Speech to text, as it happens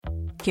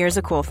Here's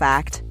a cool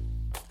fact.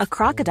 A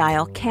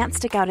crocodile can't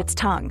stick out its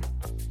tongue.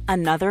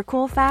 Another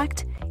cool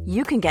fact,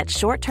 you can get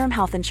short-term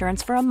health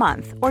insurance for a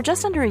month or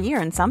just under a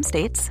year in some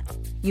states.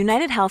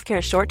 United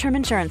Healthcare short-term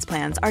insurance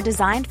plans are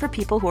designed for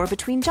people who are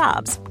between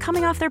jobs,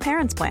 coming off their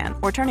parents' plan,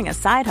 or turning a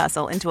side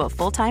hustle into a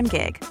full-time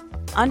gig.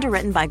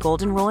 Underwritten by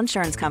Golden Rule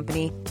Insurance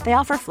Company, they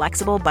offer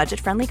flexible,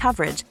 budget-friendly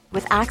coverage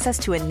with access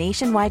to a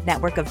nationwide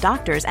network of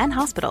doctors and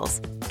hospitals.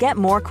 Get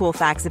more cool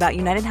facts about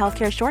United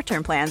Healthcare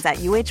short-term plans at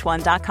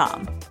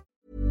uh1.com.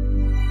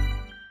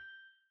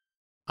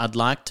 I'd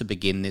like to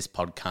begin this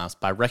podcast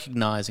by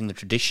recognising the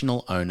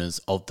traditional owners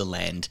of the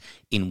land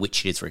in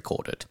which it is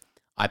recorded.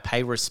 I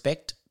pay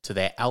respect to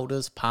their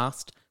elders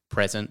past,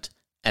 present,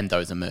 and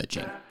those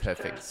emerging.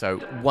 Perfect. So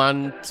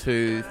 1,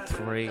 2,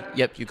 3.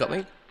 Yep, you got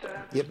me?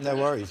 Yep, no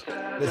worries.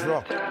 Let's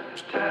rock.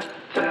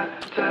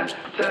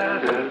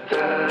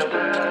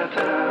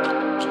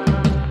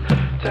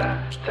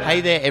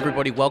 Hey there,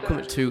 everybody.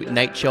 Welcome to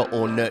Nature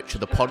or Nurture,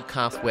 the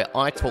podcast where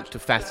I talk to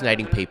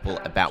fascinating people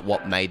about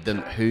what made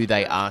them who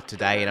they are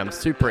today. And I'm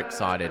super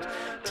excited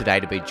today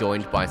to be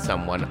joined by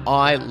someone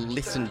I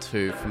listened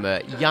to from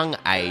a young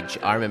age.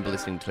 I remember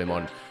listening to him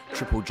on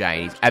Triple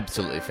J, and he's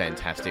absolutely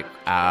fantastic.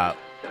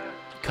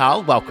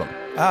 Karl, welcome.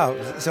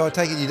 Oh, so I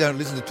take it you don't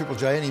listen to Triple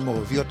J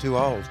anymore if you got too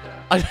old.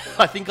 I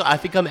think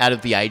I'm out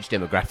of the age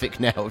demographic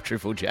now of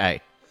Triple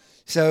J.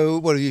 So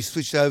what, have you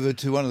switched over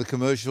to one of the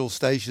commercial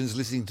stations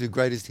listening to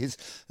greatest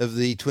hits of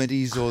the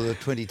 20s or the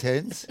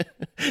 2010s?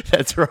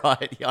 That's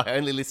right. Yeah, I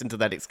only listen to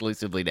that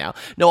exclusively now.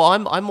 No,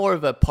 I'm more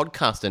of a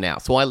podcaster now,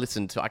 so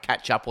I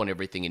catch up on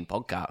everything in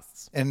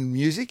podcasts. And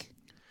music?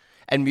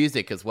 And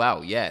music as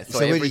well, yeah. So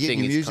where do you get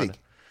your music?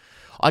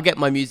 I get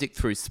my music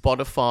through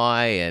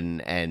Spotify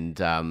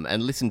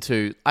and listen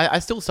to. I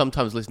still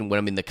sometimes listen when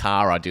I'm in the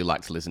car. I do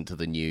like to listen to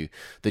the new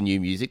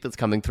music that's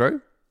coming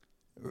through.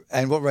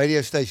 And what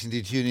radio station do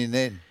you tune in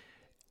then?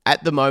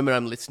 At the moment,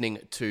 I'm listening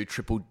to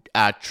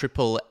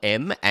Triple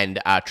M and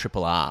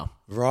Triple R.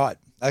 Right.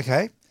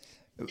 Okay.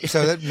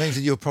 So that means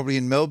that you're probably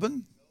in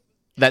Melbourne?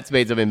 That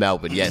means I'm in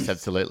Melbourne. Yes,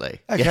 absolutely.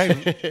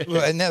 Okay.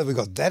 Well, and now that we've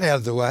got that out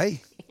of the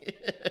way.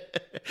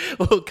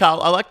 Well,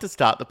 Karl, I like to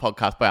start the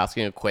podcast by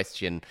asking a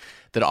question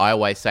that I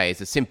always say is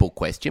a simple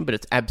question, but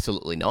it's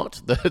absolutely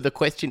not. The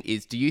question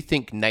is, do you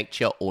think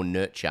nature or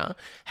nurture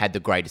had the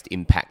greatest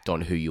impact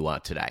on who you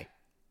are today?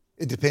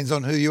 It depends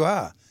on who you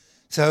are.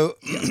 So,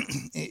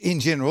 in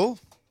general,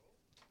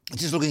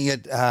 just looking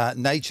at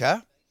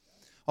nature,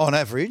 on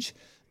average,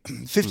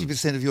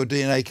 50% of your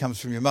DNA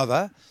comes from your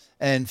mother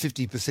and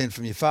 50%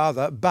 from your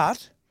father,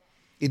 but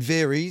it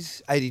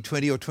varies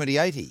 80-20 or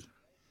 20-80.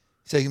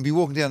 So you can be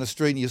walking down the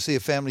street and you'll see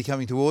a family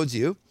coming towards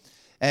you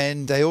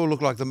and they all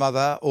look like the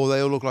mother or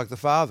they all look like the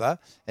father,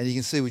 and you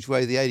can see which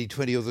way the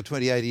 80-20 or the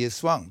 20-80 is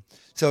swung.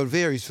 So it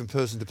varies from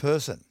person to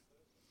person.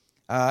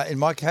 In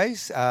my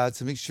case,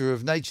 it's a mixture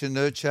of nature,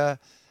 nurture,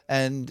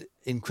 and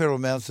incredible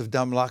amounts of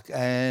dumb luck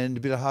and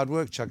a bit of hard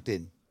work chucked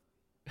in.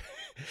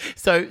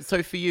 So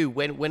for you,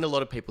 when a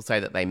lot of people say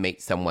that they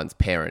meet someone's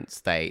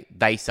parents, they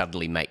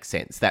suddenly make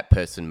sense. That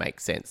person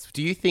makes sense.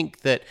 Do you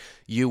think that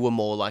you were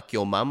more like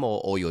your mum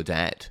or your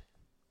dad?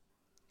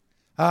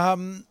 I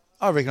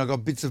reckon I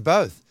got bits of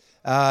both.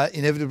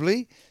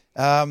 Inevitably,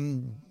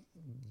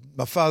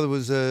 my father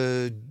was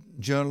a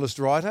journalist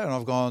writer, and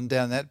I've gone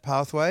down that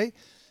pathway.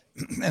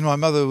 And my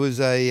mother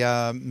was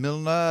a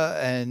milliner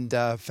and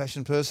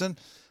fashion person.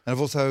 And I've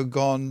also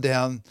gone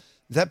down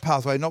that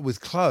pathway, not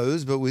with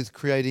clothes, but with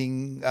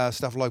creating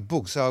stuff like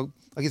books. So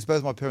I guess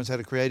both my parents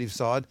had a creative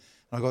side,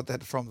 and I got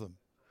that from them.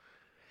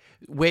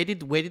 Where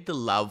did the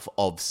love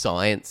of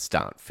science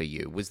start for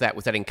you? Was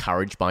that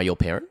encouraged by your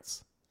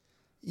parents?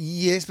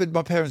 Yes, but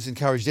my parents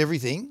encouraged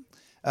everything.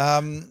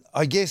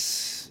 I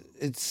guess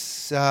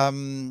it's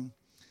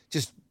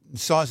just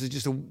science is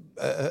just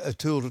a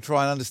tool to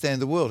try and understand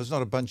the world. It's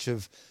not a bunch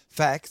of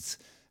facts.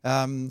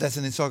 That's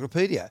an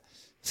encyclopedia.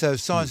 So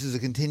science is a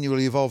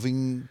continually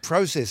evolving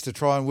process to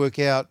try and work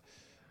out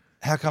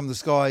how come the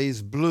sky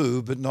is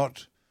blue but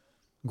not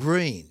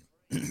green,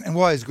 and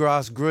why is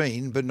grass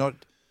green but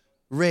not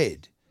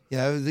red? You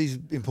know, these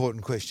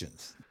important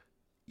questions.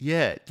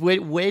 Yeah.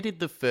 Where did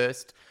the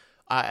first,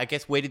 I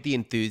guess, where did the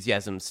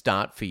enthusiasm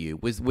start for you?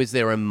 Was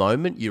there a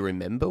moment you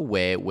remember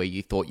where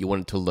you thought you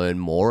wanted to learn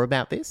more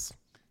about this?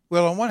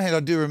 Well, on one hand,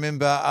 I do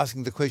remember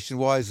asking the question,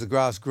 why is the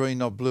grass green,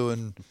 not blue,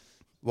 and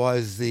why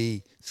is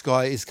the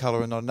sky this colour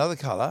and not another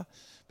colour?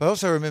 But I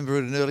also remember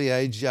at an early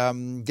age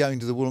going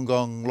to the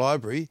Wollongong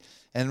Library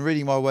and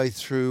reading my way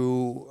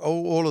through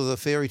all of the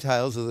fairy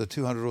tales of the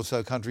 200 or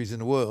so countries in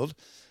the world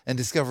and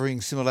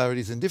discovering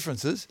similarities and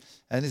differences.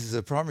 And this is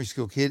a primary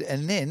school kid.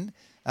 And then,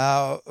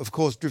 of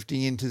course,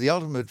 drifting into the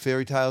ultimate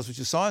fairy tales, which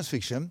is science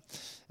fiction.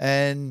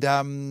 And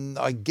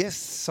I guess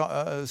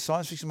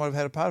science fiction might have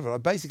had a part of it. I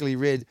basically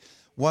read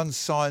one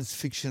science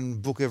fiction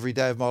book every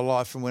day of my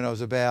life from when I was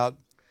about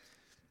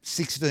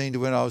 16 to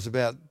when I was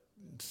about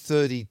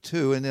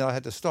 32, and then I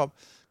had to stop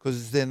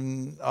because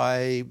then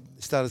I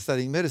started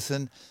studying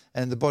medicine,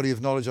 and the body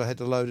of knowledge I had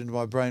to load into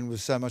my brain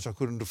was so much I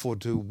couldn't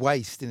afford to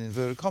waste, in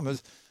inverted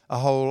commas. a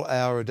whole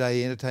hour a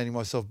day entertaining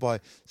myself by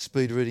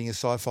speed reading a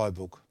sci-fi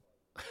book.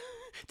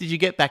 Did you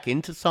get back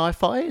into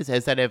sci-fi?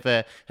 Has that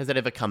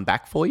ever come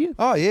back for you?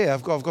 Oh yeah,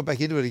 I've got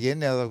back into it again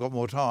now that I've got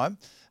more time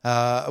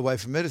away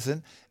from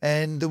medicine.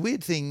 And the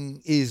weird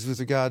thing is, with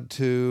regard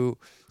to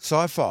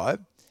sci-fi,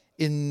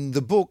 in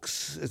the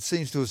books it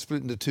seems to have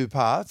split into two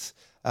parts: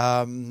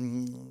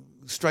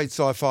 straight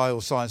sci-fi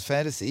or science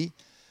fantasy.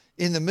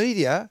 In the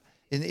media,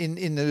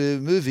 in the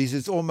movies,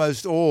 it's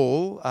almost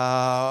all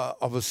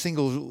of a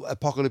single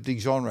apocalyptic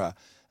genre.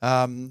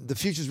 The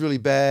future's really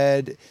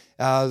bad.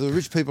 The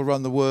rich people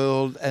run the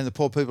world, and the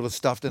poor people are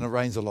stuffed, and it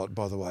rains a lot.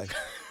 By the way.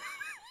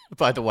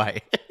 By the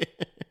way,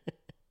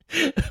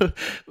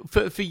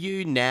 for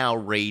you now,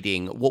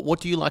 reading,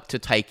 what do you like to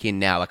take in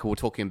now? Like we were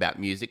talking about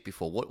music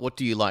before. What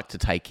do you like to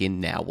take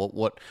in now?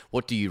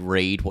 What do you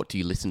read? What do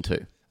you listen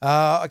to?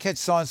 I catch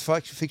science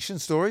fiction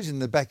stories in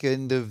the back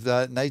end of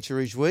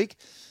Nature each week.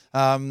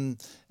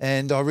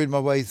 And I read my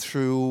way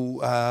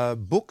through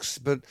books,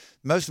 but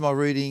most of my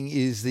reading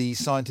is the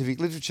scientific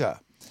literature,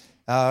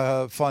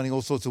 finding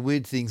all sorts of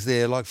weird things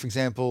there. Like, for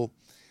example,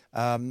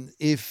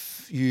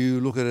 if you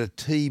look at a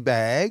tea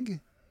bag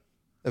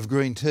of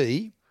green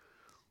tea,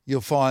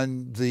 you'll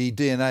find the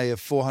DNA of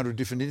 400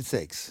 different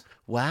insects.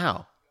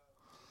 Wow.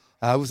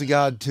 With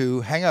regard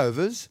to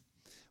hangovers,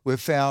 we've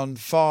found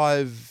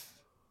 5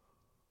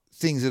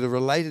 things that are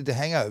related to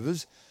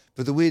hangovers,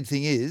 but the weird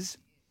thing is,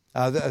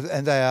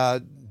 and they are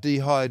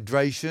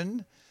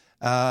dehydration,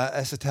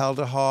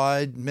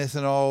 acetaldehyde,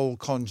 methanol,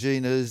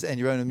 congeners, and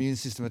your own immune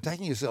system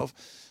attacking yourself.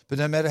 But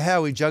no matter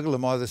how we juggle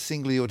them, either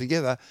singly or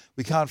together,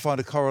 we can't find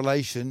a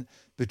correlation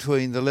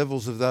between the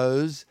levels of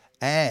those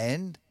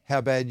and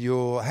how bad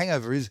your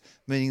hangover is,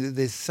 meaning that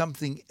there's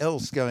something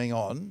else going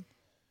on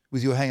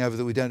with your hangover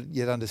that we don't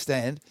yet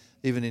understand,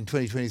 even in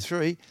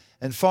 2023.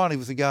 And finally,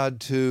 with regard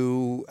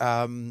to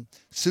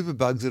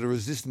superbugs that are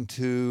resistant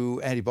to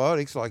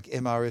antibiotics like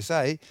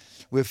MRSA,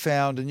 we've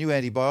found a new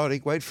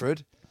antibiotic, wait for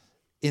it,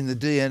 in the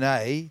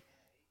DNA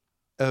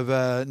of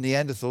a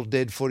Neanderthal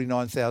dead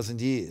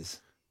 49,000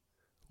 years.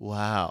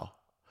 Wow.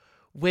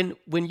 When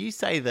you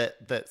say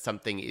that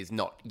something is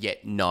not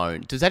yet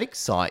known, does that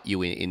excite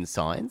you in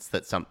science,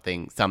 that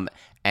some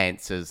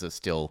answers are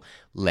still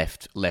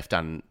left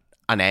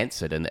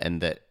unanswered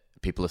and that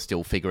people are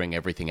still figuring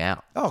everything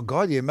out? Oh,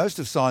 God, yeah. Most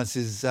of science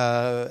is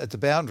at the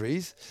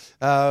boundaries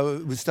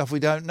with stuff we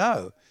don't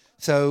know.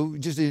 So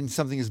just in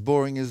something as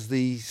boring as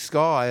the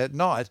sky at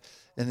night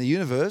and the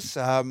universe,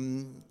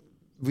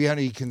 we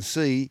only can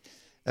see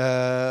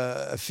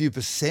a few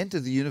percent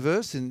of the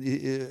universe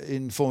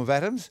in form of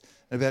atoms.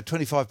 And about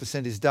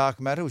 25% is dark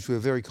matter, which we're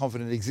very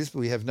confident exists, but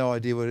we have no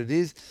idea what it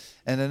is.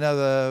 And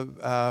another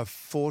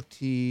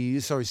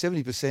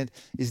 70%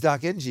 is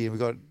dark energy, and we've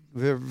got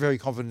very, very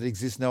confident it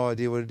exists, no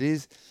idea what it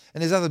is.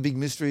 And there's other big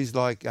mysteries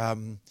like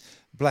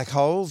black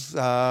holes,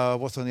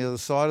 what's on the other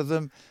side of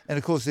them. And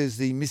of course, there's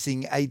the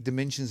missing 8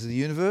 dimensions of the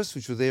universe,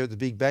 which were there at the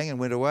Big Bang and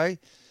went away.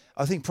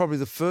 I think probably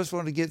the first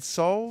one to get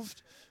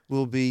solved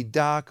will be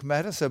dark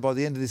matter. So by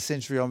the end of this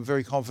century, I'm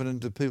very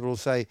confident that people will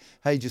say,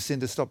 hey,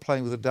 Jacinda, stop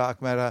playing with the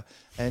dark matter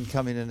and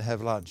come in and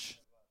have lunch.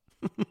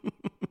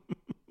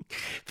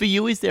 For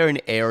you, is there an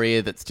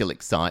area that still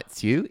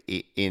excites you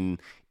in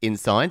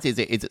science? Is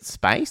it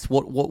space?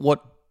 What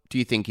do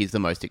you think is the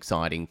most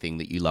exciting thing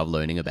that you love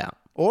learning about?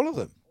 All of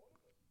them.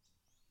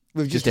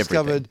 We've just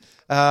discovered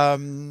a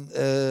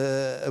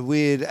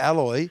weird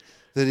alloy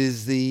that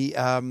is the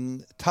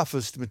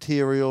toughest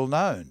material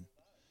known.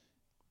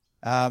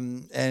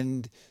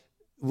 And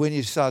when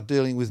you start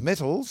dealing with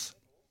metals,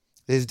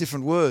 there's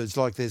different words,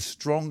 like there's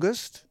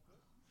strongest,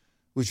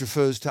 which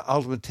refers to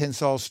ultimate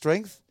tensile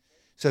strength.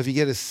 So if you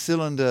get a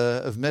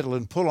cylinder of metal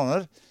and pull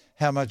on it,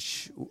 how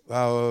much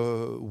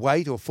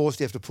weight or force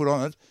do you have to put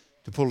on it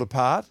to pull it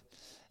apart?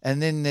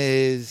 And then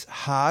there's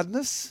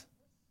hardness,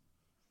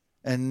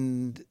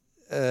 and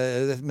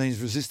that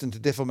means resistant to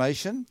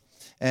deformation.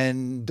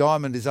 And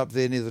diamond is up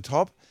there near the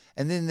top.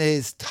 And then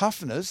there's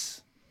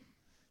toughness,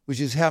 which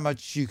is how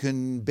much you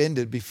can bend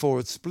it before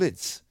it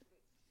splits.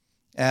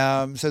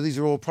 So these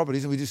are all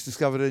properties, and we just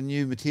discovered a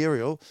new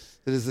material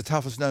that is the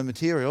toughest known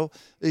material,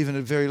 even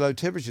at very low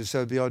temperatures, so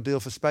it'd be ideal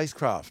for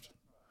spacecraft.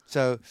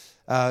 So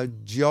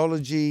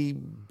geology,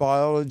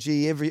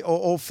 biology,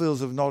 all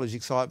fields of knowledge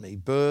excite me.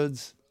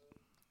 Birds.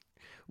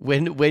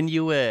 When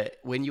you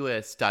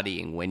were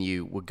studying, when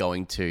you were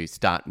going to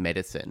start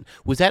medicine,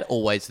 was that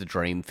always the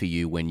dream for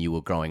you when you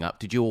were growing up?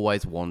 Did you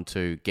always want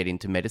to get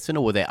into medicine,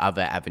 or were there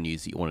other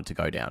avenues that you wanted to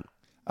go down?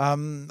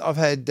 I've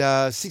had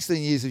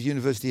 16 years of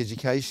university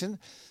education,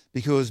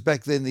 because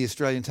back then the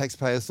Australian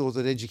taxpayer thought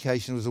that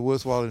education was a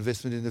worthwhile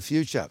investment in the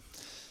future.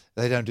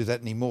 They don't do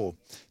that anymore.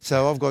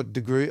 So I've got a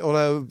degree,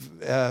 although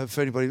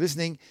for anybody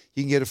listening,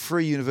 you can get a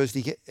free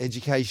university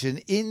education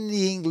in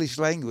the English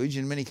language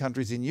in many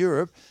countries in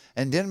Europe.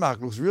 And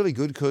Denmark looks really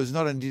good, because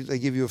not only do they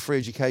give you a free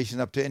education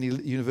up to any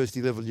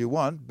university level you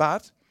want,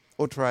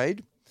 or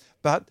trade,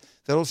 but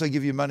they'll also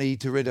give you money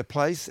to rent a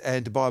place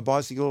and to buy a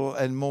bicycle,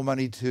 and more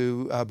money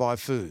to buy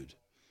food,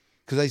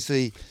 because they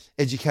see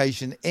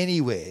education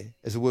anywhere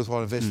as a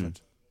worthwhile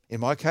investment. In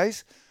my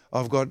case,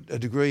 I've got a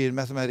degree in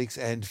mathematics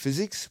and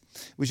physics,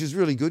 which is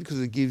really good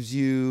because it gives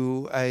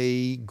you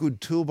a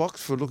good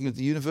toolbox for looking at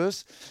the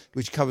universe,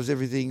 which covers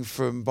everything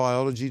from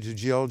biology to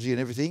geology and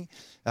everything,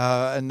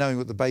 and knowing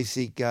what the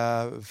basic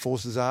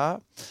forces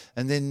are.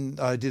 And then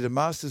I did a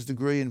master's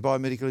degree in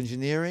biomedical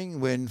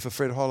engineering when, for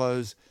Fred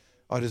Hollows,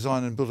 I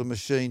designed and built a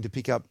machine to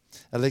pick up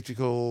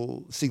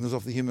electrical signals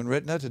off the human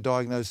retina to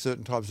diagnose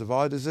certain types of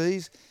eye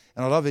disease.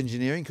 And I love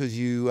engineering because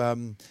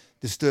you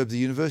disturb the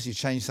universe, you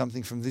change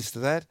something from this to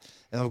that.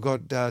 And I've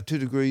got 2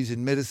 degrees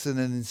in medicine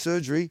and in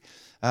surgery.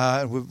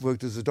 And we've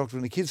worked as a doctor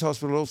in a kids'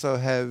 hospital, also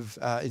have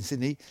in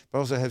Sydney, but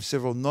also have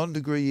several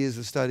non-degree years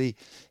of study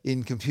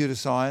in computer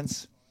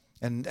science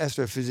and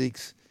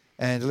astrophysics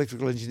and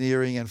electrical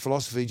engineering and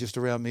philosophy just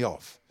to round me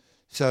off.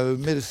 So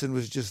medicine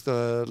was just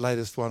the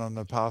latest one on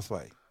the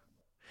pathway.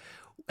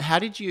 How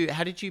did you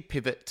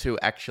pivot to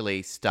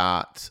actually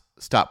start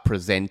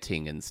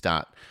presenting and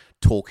start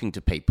talking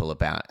to people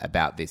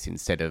about this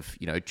instead of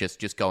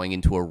just going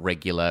into a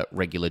regular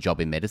job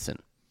in medicine?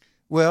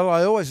 Well,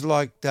 I always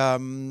liked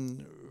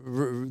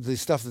the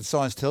stuff that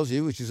science tells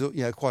you, which is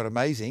quite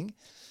amazing.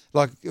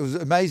 Like it was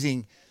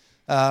amazing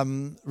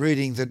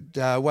reading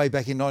that way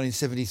back in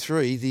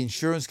 1973, the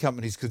insurance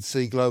companies could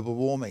see global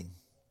warming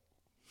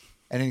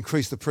and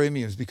increase the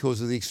premiums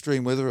because of the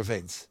extreme weather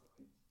events.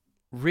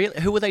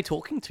 Really? Who were they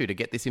talking to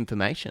get this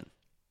information?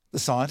 The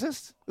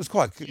scientists. It was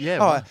quite... Yeah.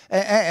 Oh, Right.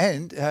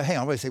 and hang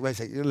on, wait a sec.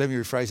 Let me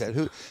rephrase that.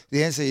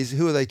 The answer is,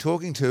 who are they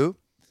talking to?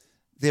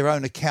 Their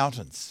own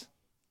accountants.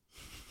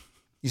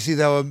 You see,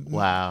 they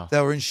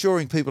were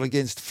insuring people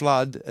against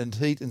flood and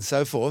heat and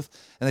so forth,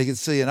 and they could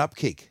see an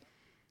upkick.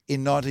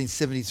 In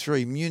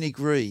 1973, Munich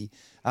Re,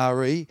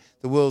 the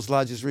world's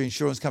largest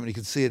reinsurance company,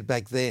 could see it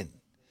back then.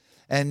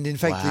 And in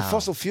fact, the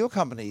fossil fuel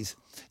companies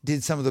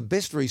did some of the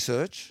best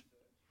research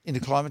into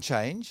climate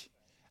change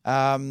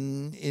up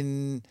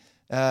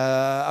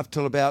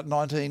till about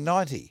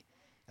 1990,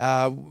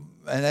 and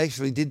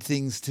actually did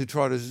things to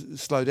try to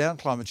slow down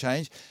climate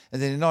change. And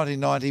then in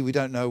 1990, we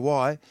don't know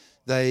why,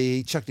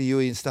 they chucked a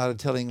Yui and started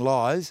telling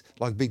lies,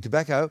 like big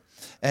tobacco,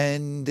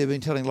 and they've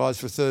been telling lies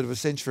for a third of a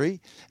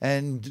century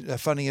and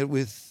funding it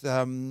with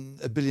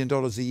 $1 billion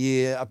a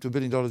year, up to $1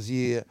 billion a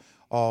year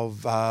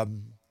of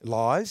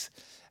lies.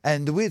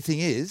 And the weird thing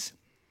is,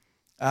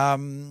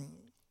 the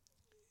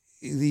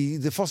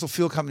fossil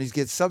fuel companies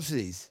get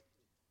subsidies.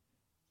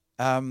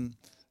 Related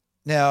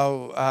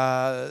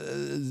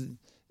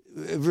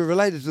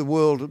to the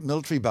world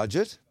military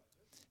budget,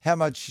 how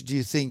much do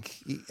you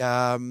think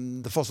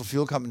the fossil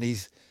fuel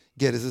companies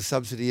get as a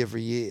subsidy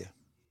every year?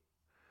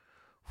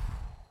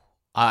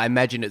 I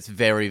imagine it's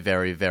very,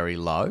 very, very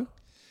low.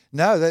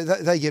 No,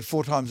 they get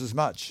 4 times as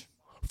much.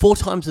 4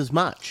 times as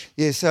much?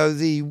 Yeah, so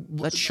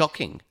that's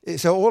shocking.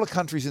 So all the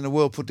countries in the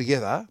world put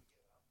together,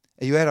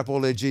 you add up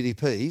all their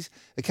GDPs,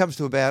 it comes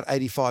to about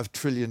 $85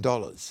 trillion.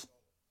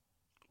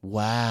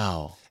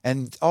 Wow.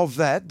 And of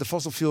that, the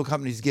fossil fuel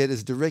companies get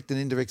as direct and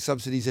indirect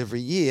subsidies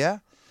every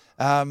year,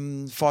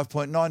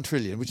 5.9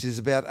 trillion, which is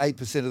about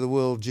 8% of the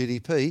world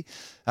GDP.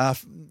 The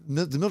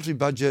military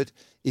budget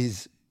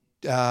is,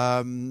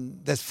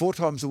 that's 4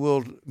 times the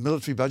world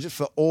military budget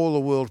for all the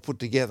world put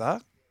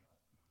together,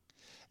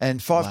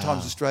 and 5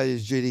 times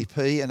Australia's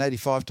GDP and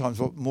 85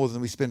 times more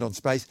than we spend on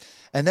space.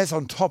 And that's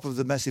on top of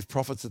the massive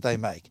profits that they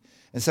make.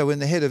 And so when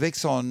the head of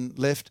Exxon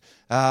left,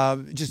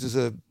 just as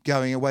a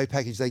going away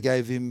package, they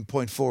gave him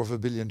 $0.4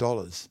 billion.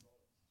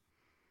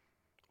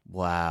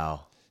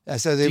 Wow.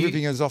 So they're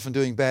ripping us off and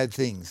doing bad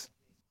things.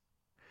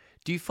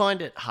 Do you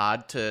find it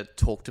hard to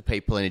talk to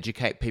people and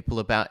educate people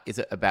about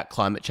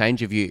climate change?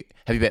 Have you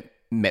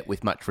met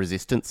with much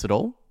resistance at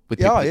all? With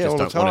people who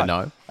just don't want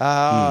to know?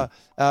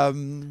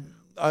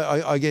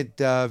 I get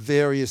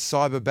various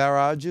cyber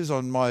barrages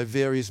on my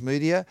various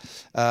media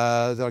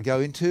that I go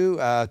into.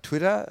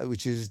 Twitter,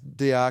 which is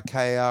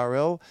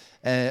DRKARL,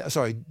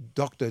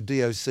 Dr.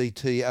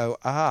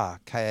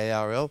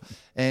 DOCTORKARL,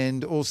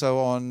 and also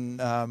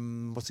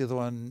on, what's the other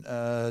one?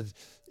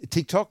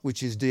 TikTok,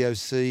 which is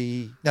that's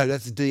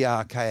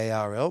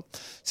DRKARL.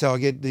 So I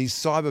get these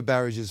cyber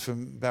barrages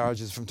from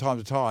time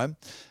to time,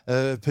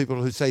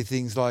 people who say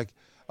things like,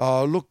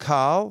 "Oh, look,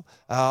 Karl,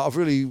 I've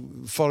really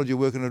followed your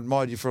work and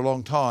admired you for a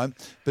long time,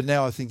 but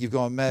now I think you've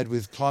gone mad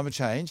with climate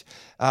change."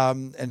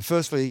 And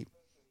firstly,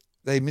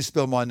 they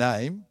misspell my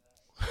name.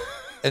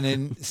 And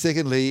then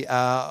secondly,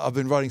 I've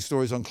been writing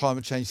stories on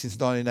climate change since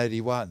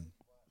 1981.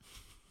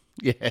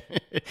 Yeah,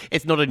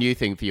 it's not a new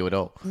thing for you at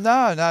all.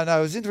 No.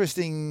 It was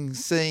interesting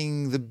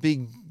seeing the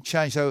big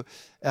change. So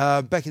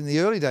back in the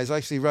early days, I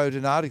actually wrote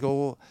an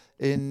article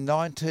in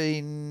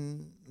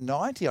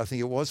 1990, I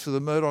think it was, for the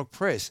Murdoch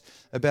Press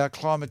about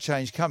climate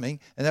change coming,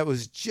 and that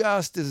was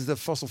just as the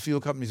fossil fuel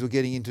companies were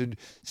getting into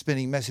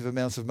spending massive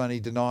amounts of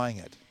money denying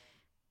it.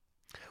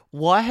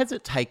 Why has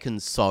it taken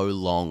so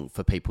long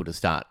for people to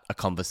start a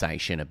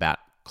conversation about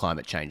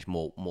climate change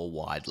more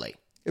widely?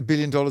 $1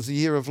 billion a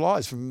year of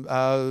lies from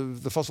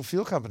the fossil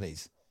fuel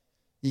companies.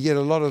 You get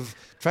a lot of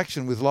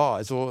traction with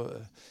lies.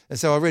 And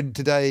so I read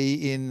today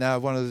in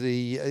in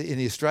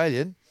the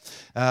Australian,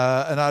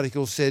 An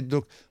article said,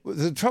 look,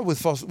 the trouble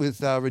with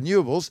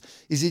renewables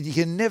is that you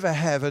can never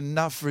have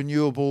enough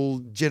renewable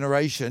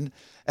generation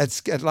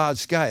at large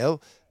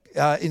scale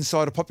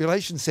inside a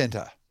population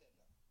centre.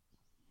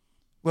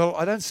 Well,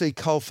 I don't see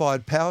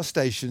coal-fired power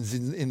stations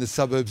in the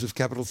suburbs of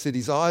capital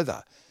cities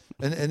either.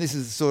 And this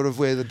is sort of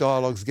where the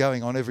dialogue's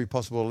going on every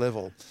possible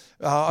level.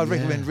 I'd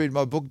recommend reading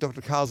my book, Dr.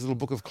 Karl's little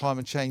book of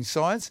climate change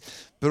science,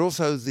 but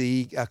also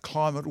the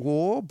Climate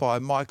War by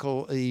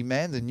Michael E.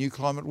 Mann, the New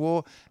Climate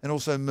War, and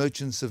also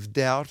Merchants of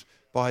Doubt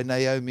by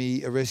Naomi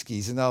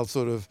Oreskes, and they'll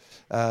sort of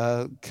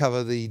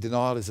cover the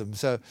denialism.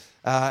 So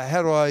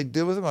how do I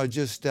deal with them? I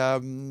just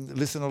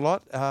listen a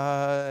lot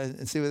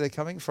and see where they're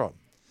coming from.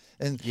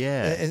 And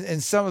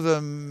some of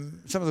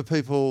the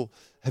people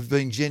have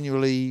been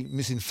genuinely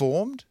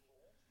misinformed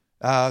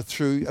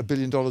through $1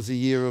 billion a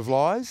year of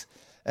lies,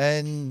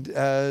 and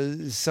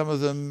some of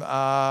them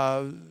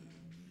have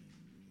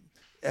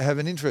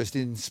an interest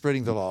in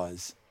spreading the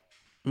lies.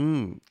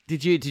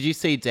 Did you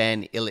see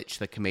Dan Ilic,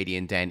 the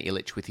comedian Dan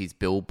Ilic, with his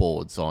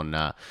billboards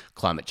on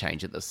climate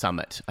change at the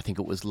summit? I think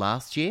it was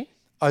last year.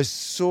 I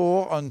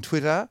saw on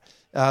Twitter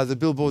the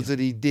billboards that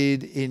he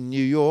did in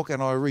New York,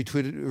 and I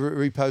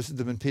reposted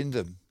them and pinned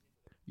them.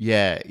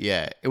 Yeah.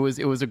 It was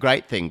a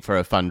great thing for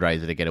a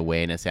fundraiser to get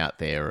awareness out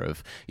there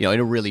of, in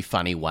a really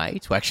funny way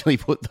to actually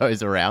put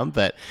those around.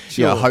 But,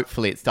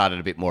 hopefully it started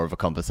a bit more of a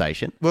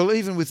conversation. Well,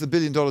 even with the $1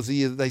 billion a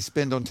year that they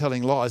spend on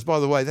telling lies,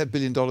 by the way, that $1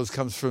 billion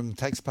comes from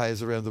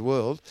taxpayers around the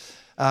world.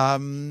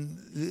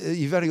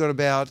 You've only got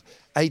about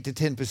 8 to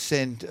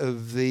 10%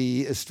 of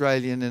the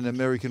Australian and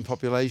American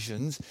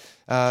populations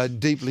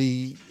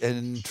deeply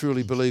and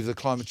truly believe that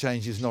climate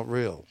change is not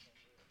real.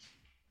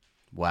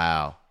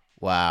 Wow.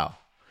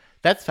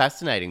 That's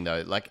fascinating,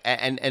 though.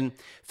 And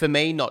for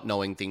me, not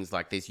knowing things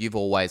like this, you've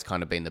always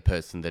kind of been the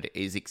person that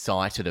is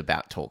excited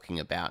about talking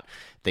about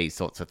these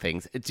sorts of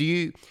things. Do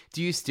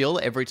you still,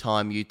 every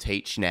time you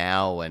teach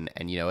now and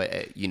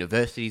at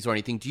universities or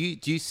anything, do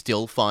you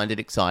still find it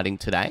exciting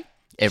today,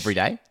 every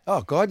day?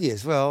 Oh God,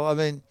 yes. Well, I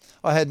mean,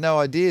 I had no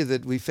idea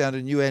that we found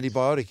a new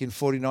antibiotic in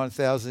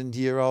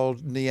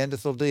 49,000-year-old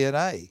Neanderthal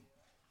DNA.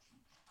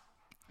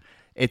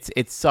 It's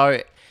so.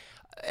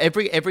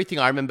 Everything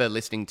I remember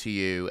listening to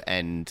you,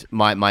 and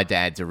my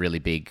dad's a really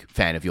big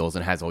fan of yours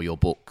and has all your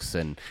books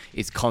and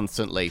is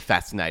constantly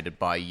fascinated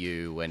by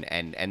you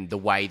and the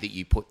way that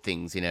you put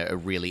things in a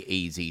really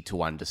easy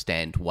to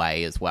understand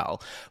way as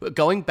well.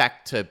 Going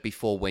back to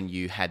before, when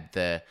you had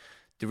the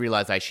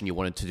realization you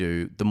wanted to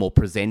do the more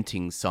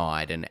presenting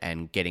side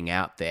and getting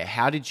out there,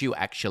 how did you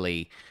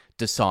actually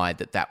decide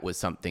that was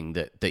something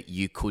that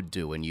you could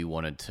do and you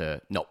wanted to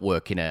not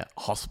work in a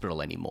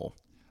hospital anymore?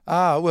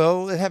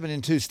 Well, it happened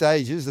in two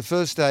stages. The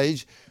first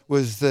stage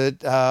was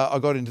that I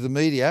got into the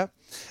media,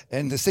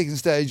 and the second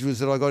stage was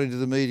that I got into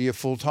the media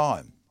full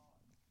time.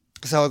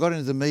 So I got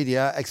into the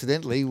media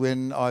accidentally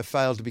when I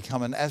failed to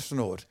become an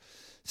astronaut.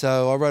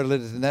 So I wrote a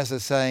letter to NASA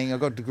saying I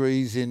got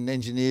degrees in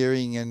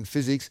engineering and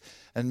physics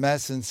and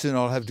maths, and soon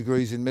I'll have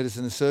degrees in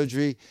medicine and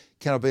surgery.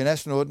 Can I be an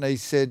astronaut? And they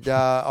said,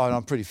 and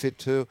I'm pretty fit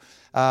too.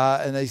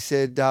 And they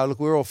said, look,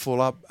 we're all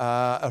full up.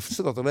 I've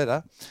still got the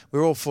letter.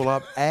 We're all full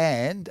up,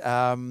 and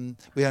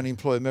we only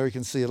employ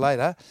Americans. See you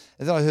later.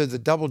 And then I heard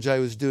that Double J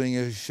was doing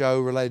a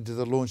show related to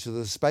the launch of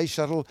the space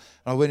shuttle.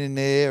 And I went in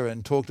there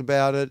and talked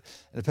about it,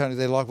 and apparently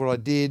they liked what I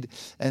did.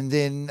 And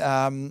then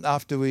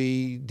after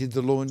we did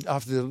the launch,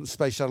 after the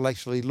space shuttle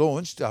actually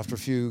launched, after a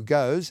few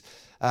goes,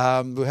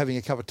 we were having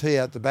a cup of tea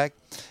out the back,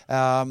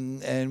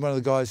 and one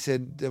of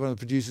the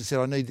producers said,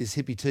 I need this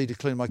hippie tea to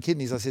clean my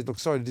kidneys. I said, look,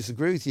 sorry to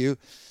disagree with you,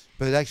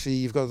 but actually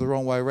you've got it the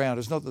wrong way around.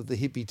 It's not that the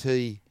hippie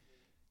tea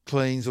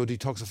cleans or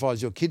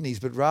detoxifies your kidneys,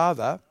 but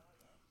rather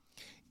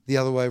the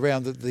other way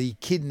around, that the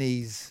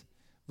kidneys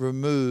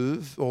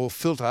remove or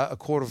filter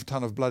 1/4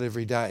 tonne of blood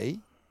every day,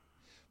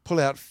 pull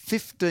out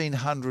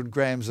 1,500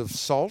 grams of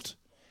salt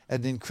at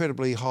an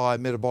incredibly high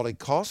metabolic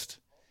cost,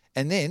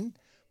 and then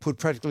put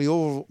practically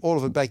all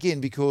of it back in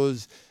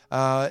because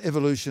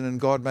evolution and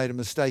God made a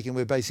mistake and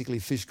we're basically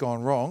fish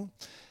gone wrong.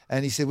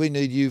 And he said, we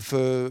need you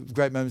for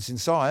great moments in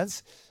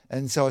science.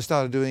 And so I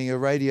started doing a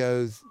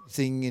radio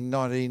thing in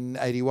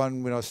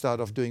 1981 when I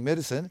started off doing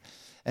medicine.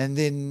 And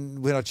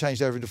then when I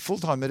changed over into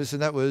full-time medicine,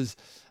 that was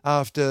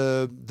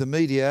after the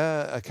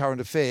media, A Current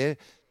Affair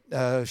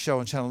show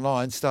on Channel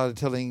 9, started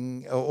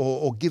telling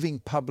or giving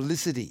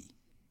publicity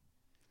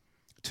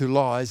to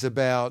lies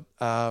about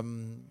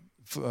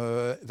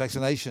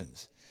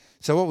vaccinations.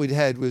 So what we'd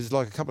had was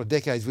like a couple of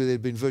decades where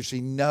there'd been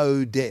virtually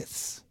no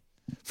deaths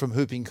from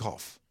whooping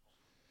cough.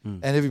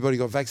 And everybody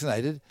got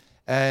vaccinated.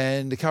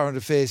 And the Current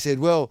Affair said,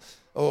 well,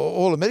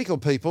 all the medical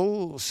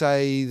people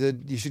say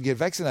that you should get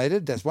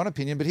vaccinated. That's one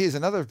opinion. But here's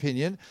another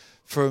opinion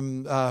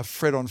from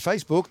Fred on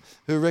Facebook,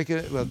 who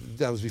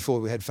that was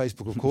before we had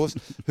Facebook, of course,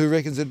 who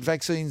reckons that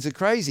vaccines are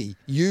crazy.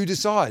 You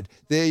decide.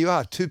 There you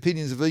are, two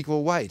opinions of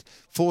equal weight.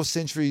 4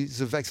 centuries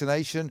of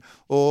vaccination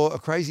or a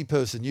crazy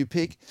person, you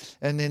pick.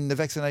 And then the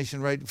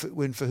vaccination rate for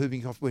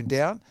whooping cough went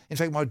down. In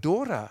fact, my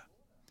daughter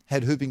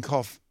had whooping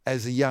cough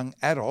as a young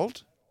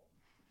adult,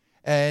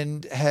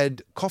 and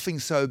had coughing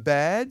so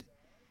bad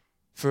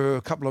for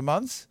a couple of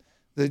months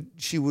that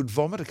she would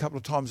vomit a couple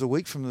of times a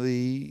week from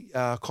the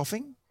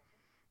coughing.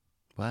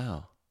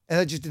 Wow. And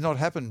that just did not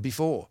happen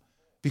before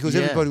because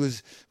Yeah. everybody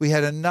was, we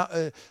had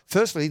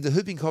firstly, the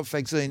whooping cough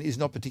vaccine is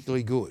not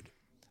particularly good,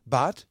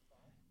 but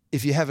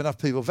if you have enough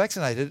people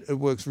vaccinated, it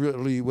works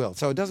really well.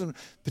 So it doesn't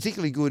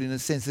particularly good in the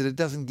sense that it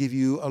doesn't give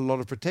you a lot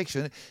of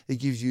protection. It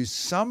gives you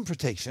some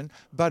protection,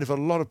 but if a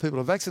lot of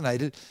people are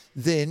vaccinated,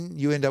 then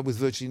you end up with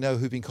virtually no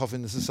whooping cough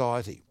in the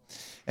society.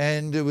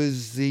 And it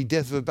was the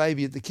death of a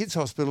baby at the kids'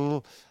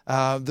 hospital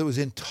that was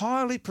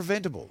entirely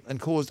preventable and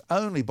caused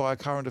only by a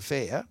current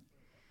affair,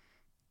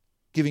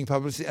 giving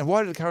publicity. And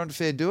why did a current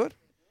affair do it?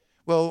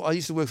 Well, I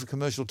used to work for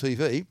commercial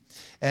TV,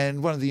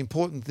 and one of the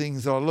important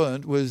things that I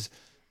learned was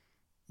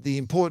the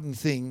important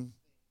thing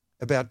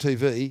about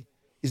TV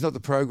is not the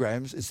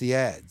programs, it's the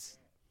ads.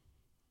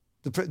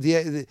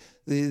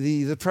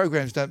 The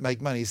programs don't make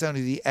money. It's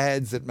only the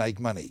ads that make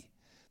money.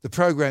 The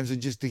programs are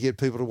just to get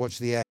people to watch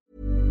the ads.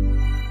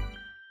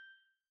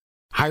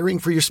 Hiring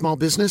for your small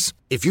business?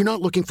 If you're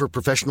not looking for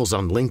professionals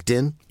on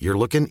LinkedIn, you're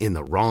looking in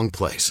the wrong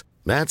place.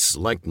 That's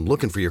like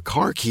looking for your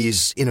car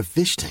keys in a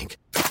fish tank.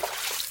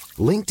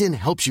 LinkedIn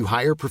helps you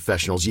hire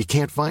professionals you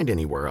can't find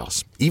anywhere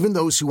else, even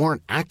those who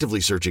aren't actively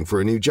searching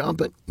for a new job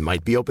but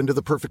might be open to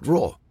the perfect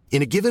role.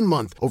 In a given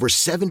month, over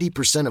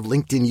 70% of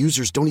LinkedIn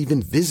users don't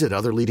even visit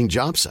other leading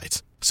job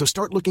sites. So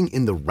start looking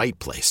in the right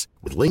place.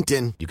 With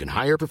LinkedIn, you can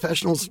hire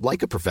professionals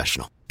like a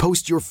professional.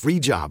 Post your free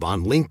job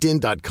on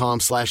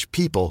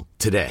linkedin.com/people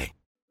today.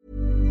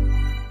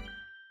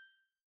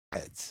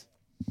 Ads.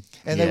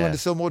 And they wanted to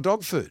sell more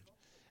dog food.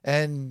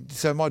 And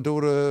so my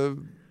daughter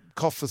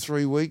coughed for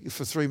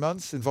 3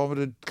 months and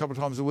vomited a couple of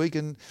times a week,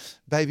 and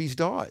babies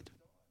died.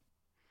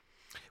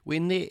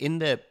 In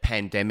the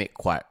pandemic,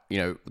 that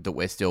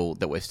we're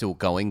still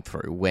going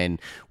through, when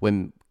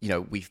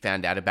we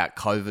found out about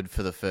COVID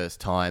for the first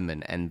time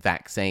and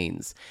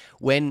vaccines.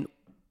 When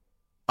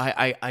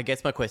I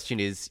guess my question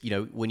is,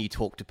 when you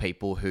talk to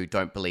people who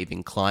don't believe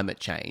in climate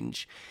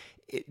change,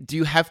 do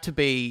you have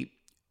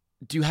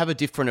a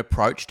different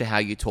approach to how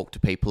you talk to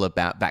people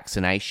about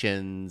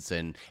vaccinations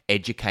and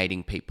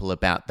educating people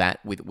about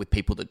that with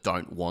people that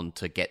don't want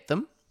to get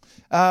them?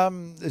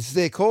 It's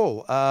their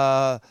call.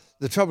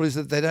 The trouble is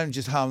that they don't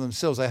just harm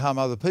themselves, they harm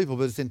other people,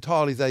 but it's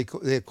entirely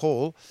their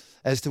call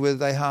as to whether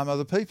they harm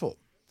other people.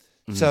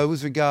 Mm-hmm. So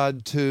with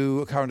regard to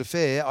a current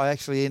affair, I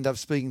actually end up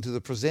speaking to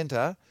the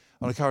presenter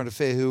on a current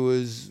affair who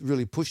was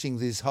really pushing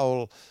this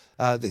whole,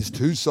 there's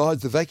two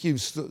sides, of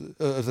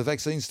the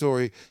vaccine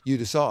story, you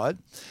decide.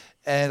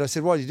 And I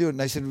said, why do you do it? And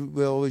they said,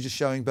 well, we're just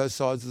showing both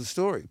sides of the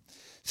story.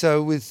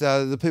 So with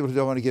the people who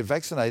don't want to get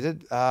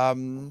vaccinated,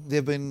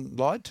 they've been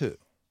lied to.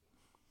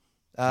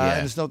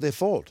 And it's not their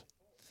fault.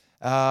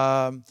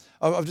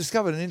 I've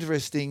discovered an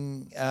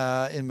interesting,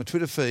 in my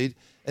Twitter feed,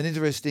 an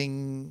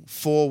interesting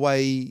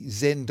 4-way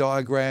Venn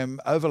diagram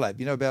overlap.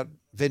 You know about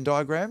Venn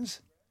diagrams?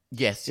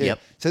 Yes, yeah. Yep.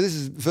 So this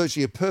is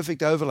virtually a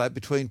perfect overlap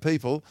between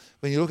people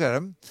when you look at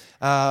them.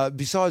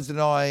 Besides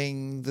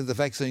denying that the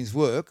vaccines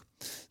work,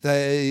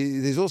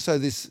 there's also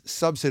this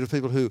subset of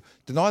people who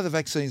deny the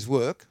vaccines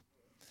work,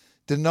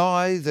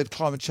 deny that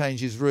climate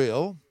change is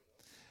real,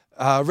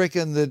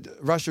 reckon that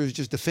Russia is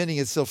just defending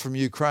itself from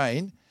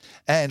Ukraine,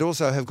 and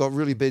also have got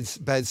really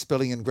bad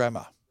spelling and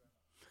grammar.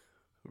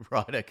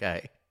 Right,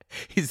 okay.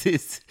 Is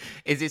this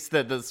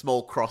the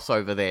small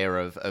crossover there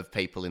of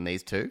people in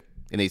these two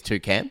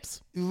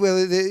camps? Well,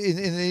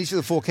 in each of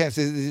the 4 camps,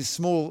 there's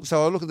small.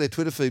 So I look at their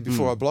Twitter feed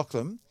before I block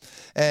them,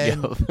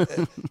 and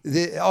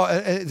they're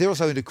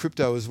also into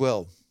crypto as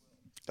well.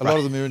 A lot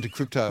of them are into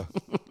crypto.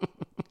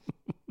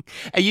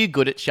 Are you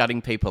good at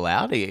shutting people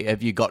out?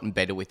 Have you gotten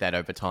better with that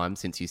over time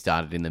since you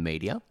started in the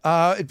media?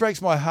 It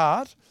breaks my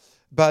heart,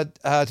 but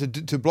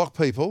to block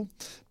people.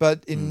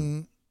 But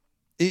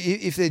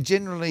if they're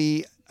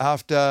generally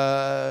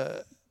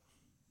after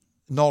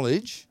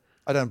knowledge,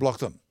 I don't block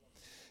them.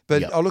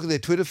 But I look at their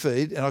Twitter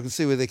feed and I can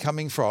see where they're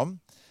coming from.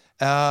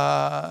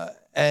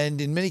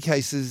 And in many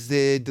cases,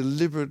 they're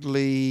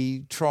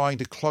deliberately trying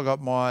to clog up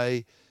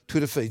my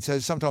Twitter feed. So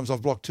sometimes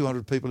I've blocked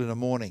 200 people in a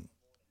morning.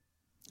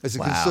 It's a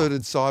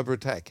concerted cyber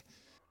attack.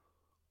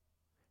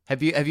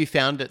 Have you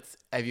found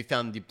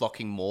you're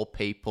blocking more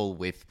people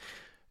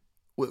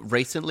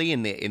recently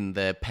in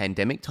the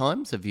pandemic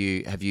times? Have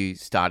you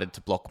started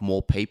to block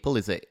more people?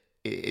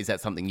 Is that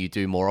something you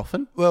do more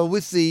often? Well,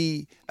 with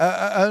the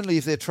only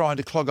if they're trying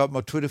to clog up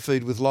my Twitter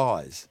feed with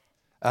lies.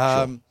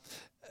 Sure.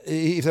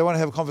 If they want to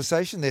have a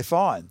conversation, they're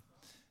fine.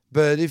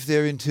 But if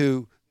they're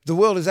into the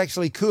world is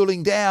actually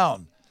cooling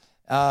down,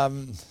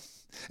 and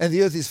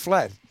the Earth is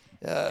flat,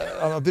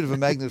 I'm a bit of a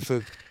magnet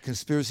for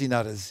conspiracy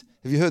nutters.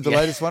 Have you heard the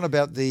latest one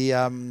about the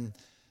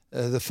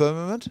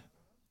firmament?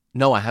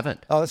 No, I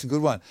haven't. Oh, that's a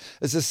good one.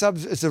 It's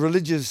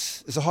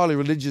a highly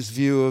religious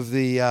view of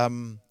the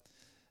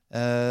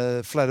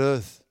flat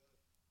Earth.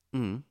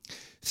 Mm.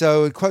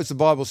 So it quotes the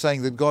Bible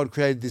saying that God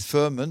created this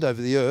firmament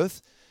over the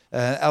Earth,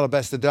 an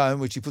alabaster dome,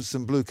 which he puts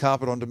some blue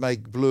carpet on to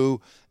make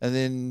blue, and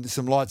then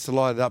some lights to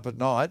light it up at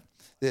night.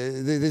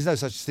 There's no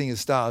such thing as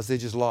stars. They're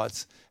just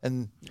lights.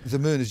 And the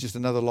moon is just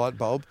another light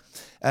bulb.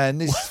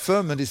 And this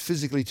firmament is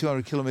physically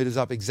 200 kilometres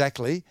up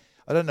exactly.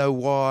 I don't know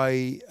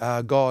why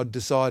God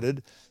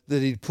decided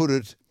that he'd put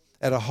it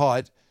at a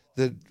height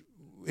that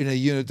in a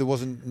unit that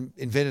wasn't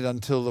invented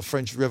until the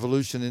French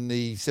Revolution in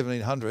the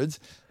 1700s,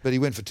 but he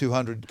went for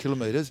 200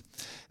 kilometres.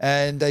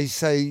 And they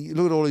say,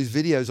 look at all these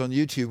videos on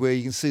YouTube where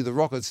you can see the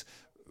rockets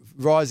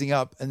rising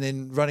up and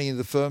then running into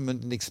the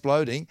firmament and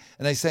exploding.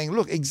 And they're saying,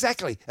 look,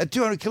 exactly, at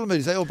 200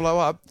 kilometres, they all blow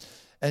up.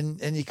 And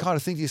you kind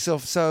of think to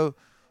yourself, so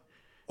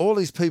all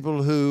these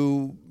people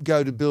who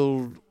go to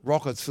build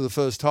rockets for the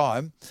first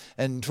time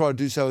and try to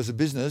do so as a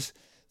business,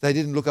 they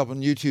didn't look up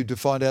on YouTube to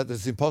find out that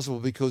it's impossible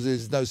because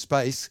there's no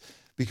space,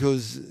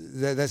 because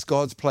that's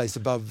God's place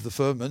above the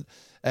firmament.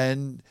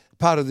 And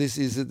part of this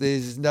is that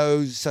there's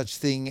no such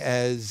thing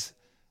as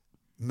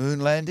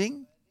moon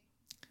landing,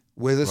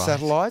 weather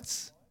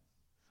satellites.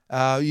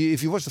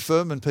 If you watch the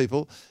firmament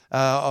people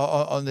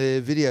on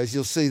their videos,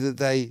 you'll see that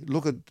they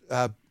look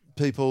at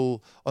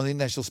people on the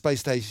International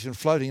Space Station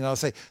floating, and I'll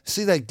say,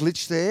 see that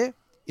glitch there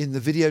in the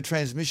video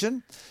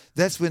transmission?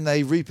 That's when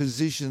they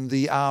reposition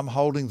the arm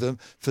holding them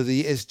for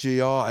the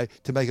SGI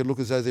to make it look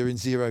as though they're in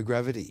zero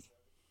gravity.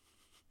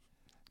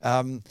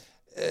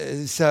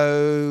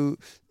 So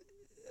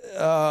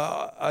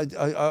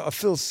I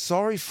feel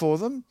sorry for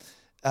them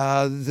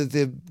that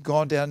they've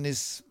gone down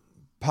this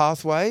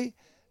pathway.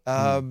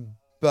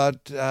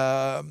 But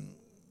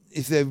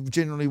if they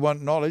genuinely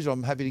want knowledge,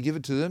 I'm happy to give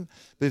it to them.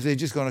 But if they're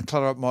just going to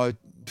clutter up my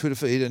Twitter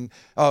feed, and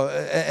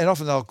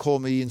often they'll call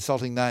me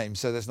insulting names,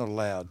 so that's not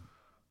allowed.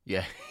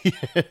 Yeah,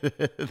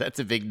 that's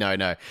a big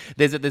no-no.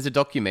 There's a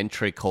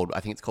documentary called, I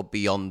think it's called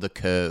Beyond the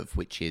Curve,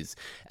 which is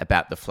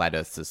about the Flat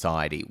Earth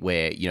Society,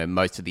 where, you know,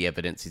 most of the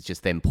evidence is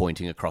just them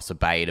pointing across a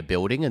bay at a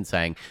building and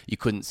saying you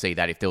couldn't see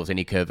that if there was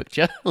any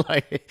curvature.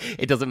 Like,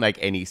 it doesn't make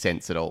any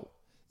sense at all.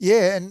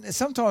 Yeah, and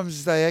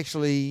sometimes they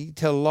actually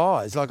tell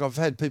lies. Like, I've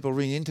had people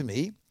ring into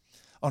me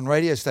on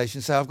radio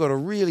stations say, I've got a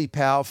really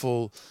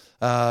powerful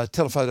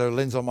telephoto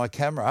lens on my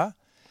camera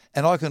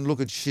and I can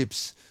look at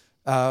ships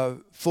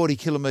 40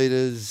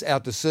 kilometres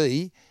out to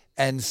sea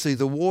and see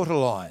the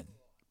waterline.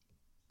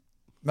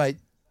 Mate,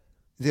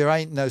 there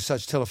ain't no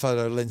such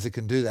telephoto lens that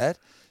can do that.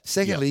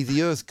 Secondly,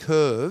 the Earth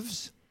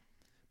curves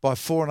by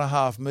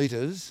 4.5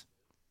 metres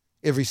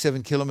every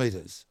 7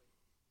 kilometres.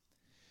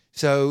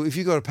 So if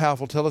you've got a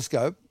powerful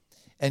telescope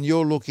and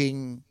you're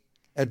looking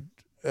at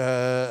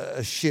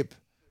a ship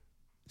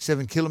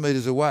 7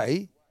 kilometres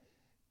away,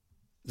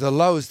 the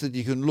lowest that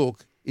you can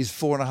look is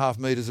 4.5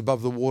 metres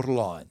above the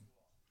waterline,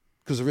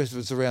 because the rest of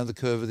it's around the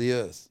curve of the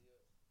Earth.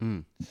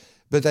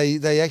 But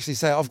they actually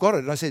say, I've got it.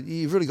 And I said,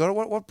 you've really got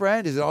it? What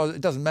brand is it? Oh,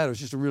 it doesn't matter. It's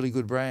just a really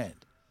good brand.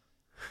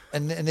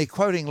 And they're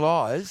quoting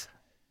lies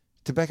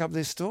to back up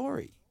their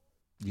story.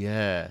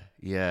 Yeah.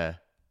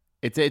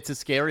 It's a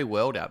scary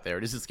world out there.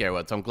 It is a scary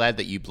world. So I'm glad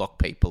that you block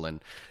people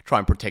and try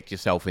and protect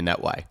yourself in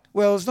that way.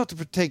 Well, it's not to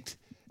protect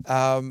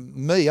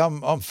me.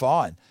 I'm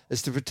fine.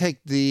 It's to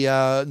protect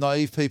the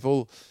naive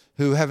people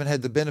who haven't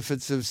had the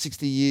benefits of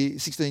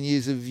 16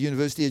 years of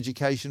university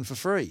education for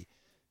free,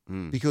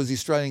 because the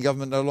Australian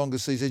government no longer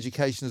sees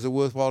education as a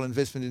worthwhile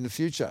investment in the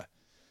future.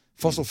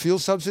 Fossil fuel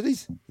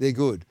subsidies, they're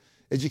good.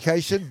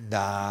 Education,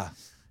 nah.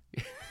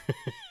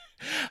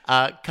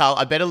 Karl,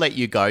 I better let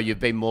you go. You've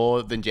been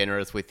more than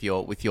generous with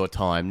your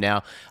time.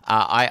 Now,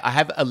 I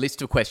have a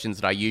list of questions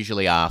that I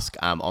usually ask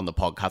on the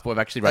podcast. We've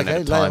actually run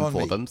out of time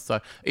for them. So,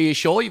 are you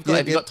sure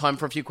have you got time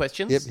for a few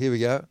questions? Yep, here we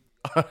go.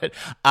 All right.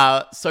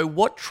 So,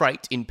 what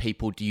trait in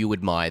people do you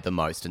admire the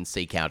most and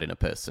seek out in a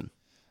person?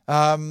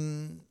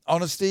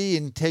 Honesty,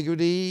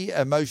 integrity,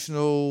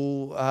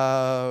 emotional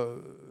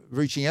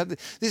reaching out.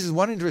 This is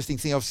one interesting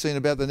thing I've seen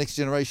about the next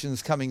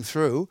generations coming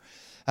through.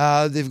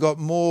 They've got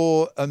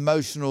more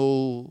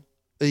emotional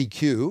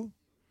EQ,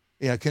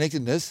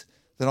 connectedness,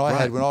 than I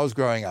had when I was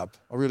growing up.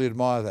 I really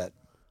admire that.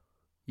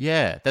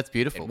 Yeah, that's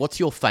beautiful. What's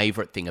your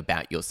favourite thing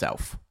about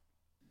yourself?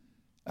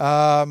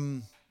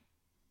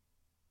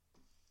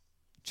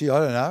 Gee, I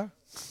don't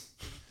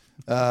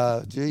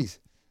know.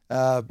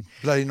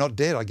 Bloody not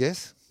dead, I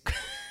guess.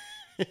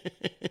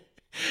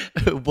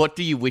 What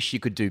do you wish you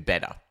could do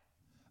better?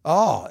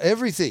 Oh,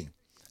 everything.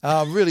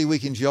 I'm really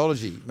weak in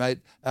geology, mate.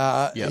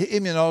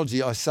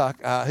 Immunology, I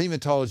suck.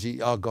 Hematology,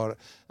 I got it.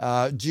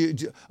 I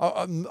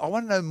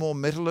want to know more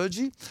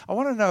metallurgy. I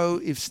want to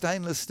know if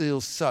stainless steel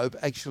soap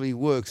actually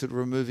works at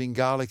removing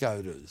garlic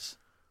odours.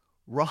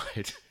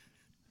 Right.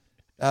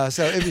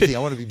 So everything. I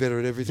want to be better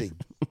at everything.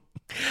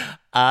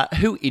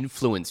 Who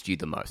influenced you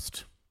the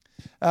most?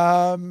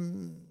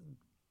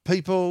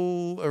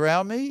 People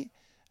around me.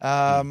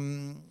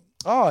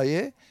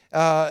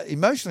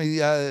 Emotionally,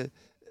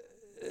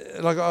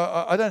 like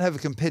I don't have a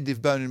competitive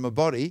bone in my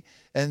body,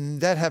 and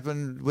that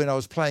happened when I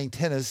was playing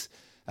tennis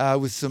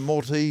with some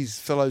Maltese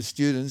fellow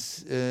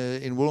students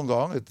in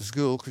Wollongong at the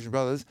school, Christian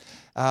Brothers,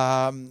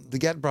 the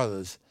Gatt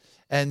brothers,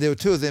 and there were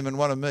two of them and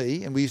one of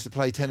me, and we used to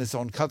play tennis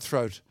on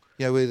cutthroat,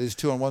 where there's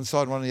two on one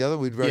side and one on the other.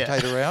 We'd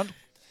rotate around,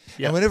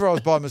 and whenever I was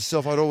by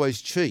myself, I'd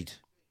always cheat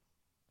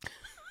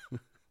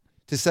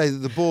to say that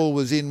the ball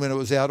was in when it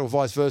was out or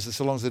vice versa,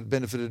 so long as it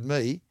benefited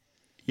me.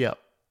 Yeah.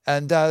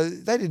 And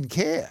they didn't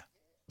care.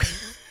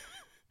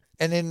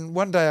 And then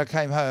one day I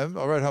came home,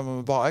 I rode home on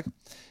my bike,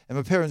 and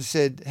my parents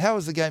said, "How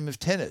was the game of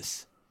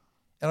tennis?"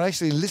 And I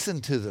actually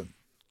listened to them.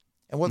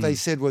 And what they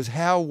said was,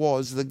 "How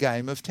was the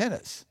game of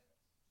tennis?"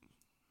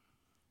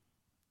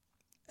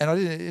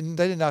 And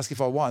they didn't ask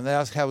if I won. They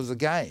asked, "How was the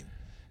game?"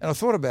 And I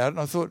thought about it, and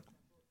I thought,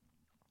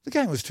 the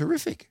game was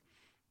terrific.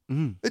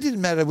 It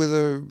didn't matter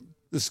whether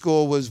the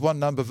score was one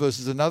number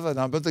versus another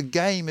number. The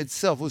game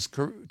itself was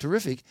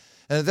terrific.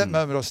 And at that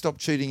moment, I stopped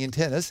cheating in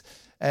tennis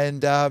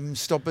and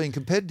stopped being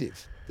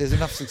competitive. There's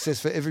enough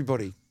success for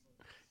everybody.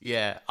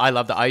 Yeah, I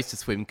love that. I used to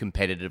swim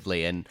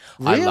competitively, and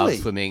I love Really?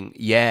 swimming.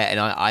 Yeah, and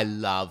I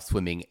love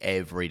swimming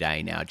every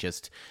day now.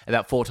 Just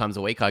about 4 times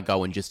a week, I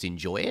go and just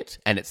enjoy it,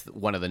 and it's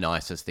one of the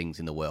nicest things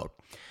in the world.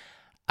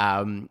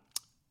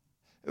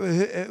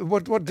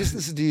 What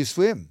distances do you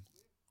swim?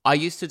 I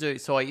used to do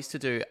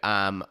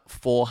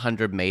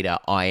 400 meter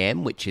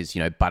IM, which is,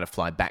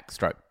 butterfly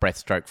backstroke,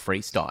 breaststroke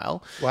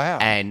freestyle. Wow.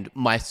 And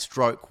my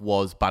stroke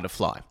was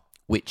butterfly,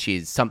 which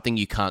is something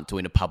you can't do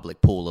in a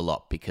public pool a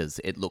lot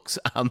because it looks,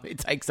 it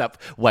takes up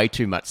way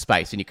too much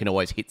space and you can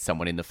always hit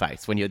someone in the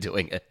face when you're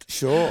doing it.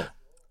 Sure.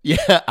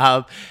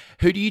 Yeah.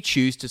 Who do you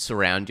choose to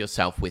surround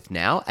yourself with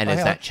now? And has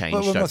Hang on. that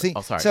changed? One more thing.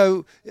 Oh, sorry.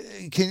 So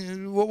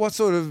what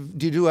sort of,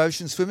 do you do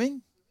ocean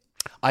swimming?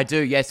 I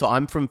do, yeah. So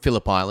I'm from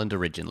Phillip Island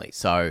originally.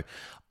 So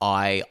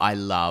I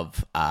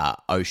love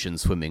ocean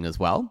swimming as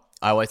well.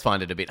 I always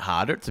find it a bit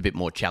harder. It's a bit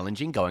more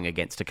challenging going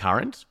against a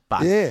current.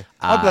 But Yeah.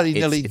 I bloody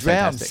nearly it's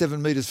drowned fantastic.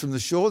 7 metres from the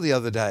shore the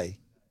other day.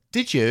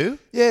 Did you?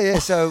 Yeah.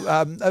 So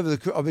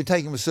I've been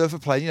taking a surfer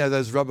plane,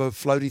 those rubber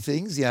floaty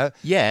things, Yeah.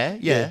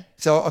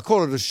 So I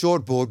call it a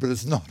short board, but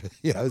it's not.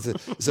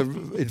 It's a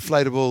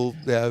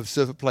inflatable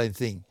surfer plane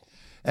thing.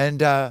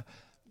 And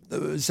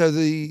so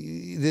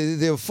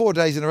there were 4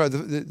 days in a row.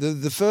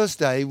 The first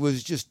day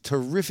was just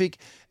terrific,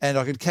 and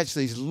I could catch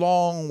these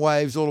long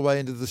waves all the way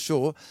into the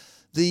shore.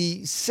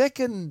 The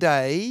second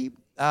day,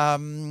 there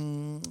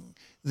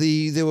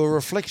were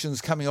reflections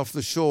coming off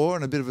the shore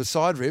and a bit of a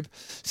side rip.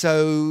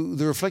 So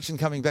the reflection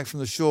coming back from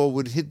the shore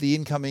would hit the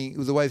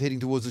wave heading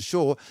towards the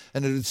shore,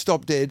 and it would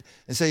stop dead.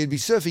 And so you'd be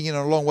surfing in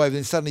on a long wave, and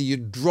then suddenly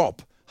you'd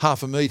drop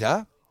half a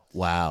metre.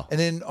 Wow. And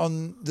then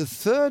on the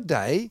third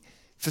day,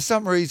 for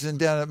some reason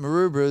down at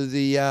Maroubra,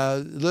 the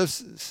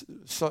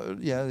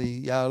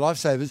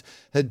lifesavers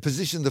had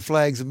positioned the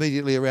flags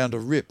immediately around a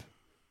rip.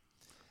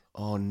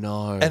 Oh,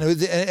 no. And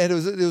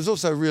it was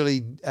also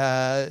really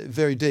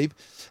very deep.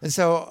 And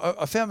so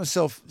I found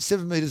myself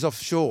 7 metres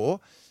offshore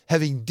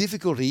having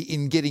difficulty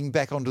in getting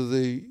back. And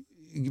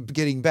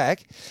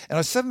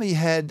I suddenly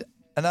had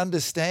an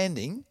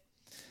understanding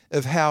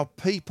of how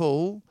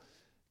people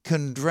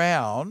can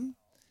drown.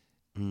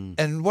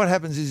 And what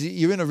happens is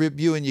you're in a rip,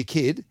 you and your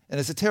kid, and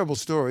it's a terrible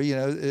story.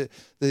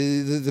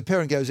 The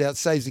parent goes out,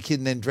 saves the kid,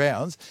 and then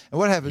drowns. And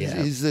what happens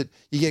is that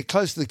you get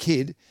close to the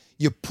kid,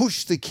 you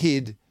push the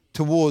kid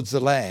towards the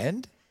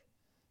land.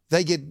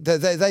 They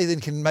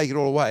then can make it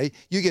all the way.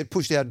 You get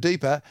pushed out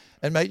deeper,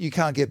 and mate, you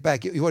can't get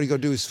back. What you got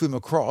to do is swim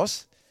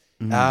across.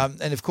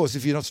 And of course,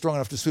 if you're not strong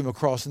enough to swim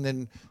across and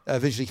then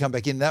eventually come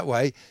back in that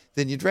way,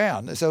 then you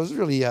drown. So it was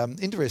really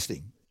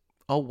interesting.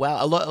 Oh,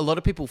 wow. A lot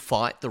of people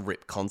fight the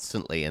rip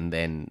constantly, and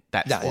then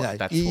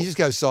You just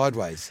go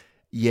sideways.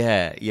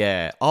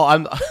 Yeah. Oh,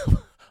 I'm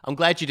I'm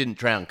glad you didn't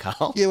drown,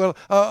 Karl. Yeah, well,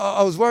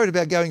 I was worried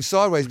about going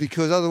sideways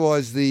because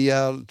otherwise the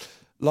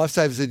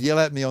lifesavers would yell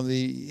at me on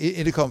the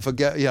intercom on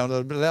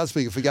the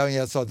loudspeaker for going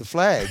outside the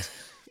flags.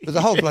 But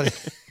the whole bloody...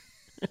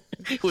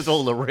 It was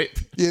all a rip.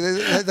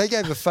 Yeah, they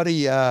gave a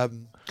funny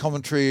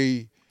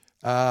commentary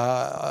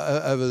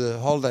over the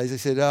holidays. They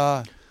said,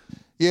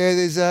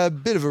 there's a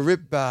bit of a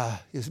rip,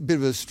 it's a bit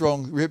of a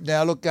strong rip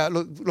now. Look,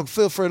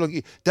 feel free. Look,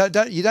 you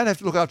don't have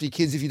to look after your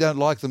kids if you don't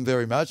like them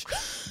very much.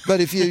 But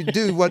if you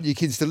do want your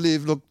kids to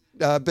live, look,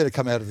 better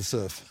come out of the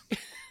surf.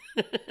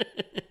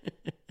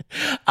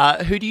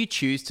 Who do you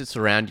choose to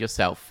surround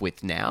yourself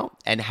with now,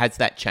 and has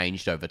that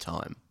changed over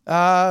time?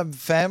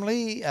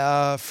 Family,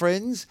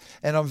 friends,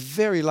 and I'm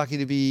very lucky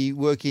to be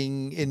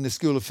working in the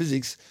School of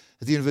Physics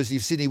at the University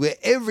of Sydney, where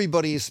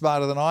everybody is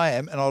smarter than I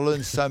am, and I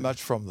learn so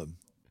much from them.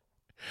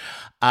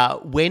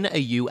 When are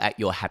you at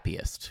your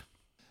happiest?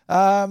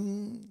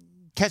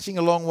 Catching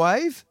a long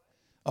wave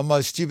on my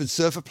stupid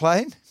surfer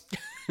plane.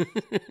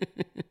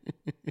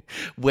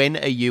 When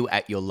are you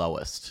at your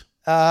lowest?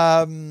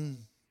 I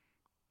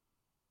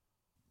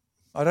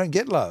don't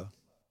get low.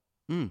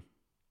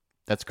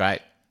 That's great.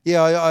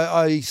 Yeah,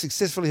 I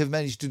successfully have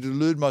managed to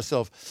delude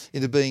myself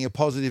into being a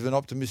positive and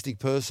optimistic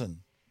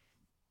person.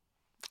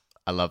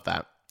 I love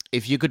that.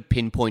 If you could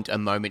pinpoint a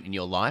moment in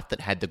your life that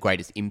had the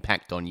greatest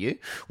impact on you,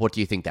 what do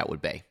you think that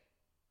would be?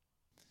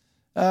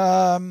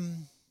 Well,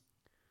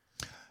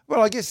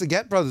 I guess the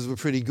Gap brothers were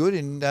pretty good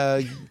in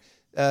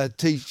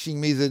teaching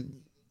me that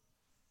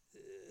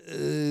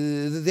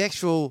the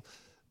actual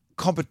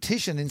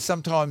competition in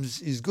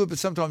sometimes is good, but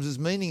sometimes is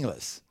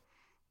meaningless.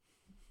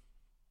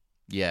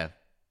 Yeah.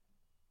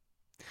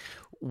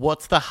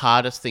 What's the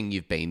hardest thing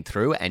you've been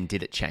through, and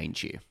did it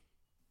change you?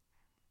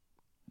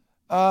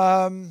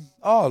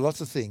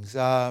 Lots of things.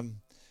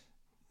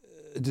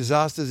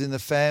 Disasters in the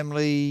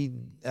family,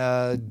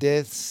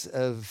 deaths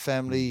of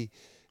family,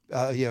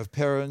 of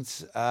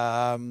parents,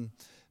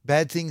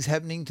 bad things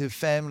happening to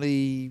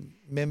family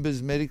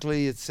members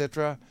medically,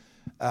 etc.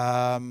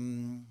 No,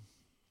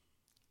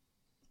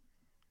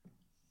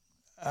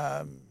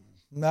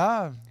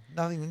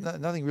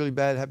 nothing really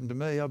bad happened to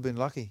me. I've been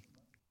lucky.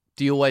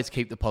 Do you always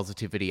keep the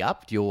positivity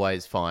up? Do you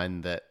always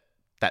find that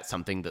that's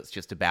something that's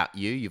just about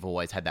you? You've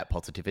always had that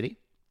positivity?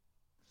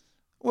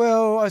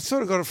 Well, I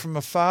sort of got it from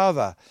my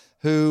father,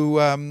 who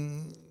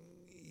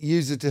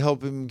used it to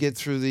help him get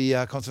through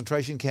the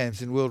concentration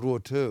camps in World War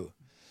II.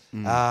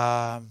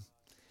 And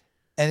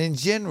in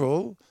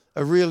general,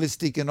 a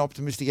realistic and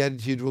optimistic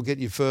attitude will get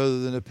you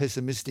further than a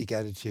pessimistic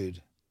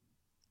attitude.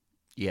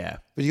 Yeah.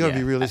 But you've got to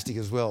be realistic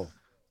as well.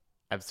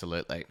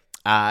 Absolutely.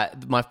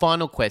 My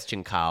final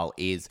question, Karl,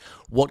 is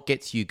what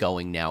gets you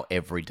going now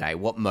every day?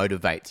 What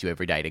motivates you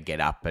every day to get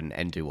up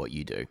and do what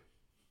you do?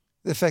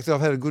 The fact that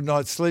I've had a good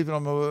night's sleep and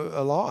I'm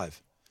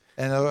alive.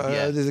 And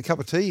there's a cup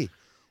of tea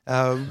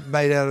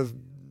made out of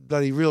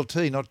bloody real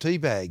tea, not tea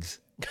bags.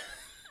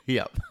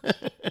 Yep.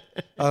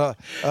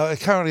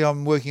 Currently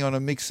I'm working on a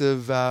mix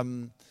of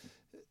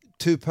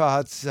 2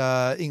 parts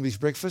English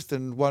breakfast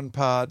and 1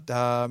 part,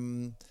 not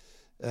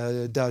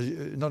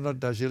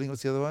Darjeeling,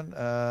 what's the other one?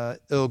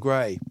 Earl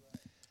Grey.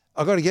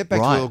 I've got to get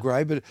back to Earl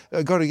Grey, but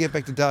I've got to get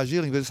back to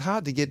Darjeeling. But it's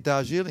hard to get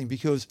Darjeeling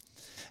because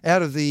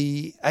out of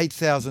the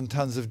 8,000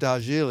 tonnes of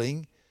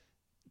Darjeeling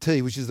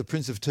tea, which is the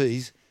prince of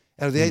teas,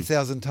 out of the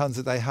 8,000 tonnes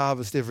that they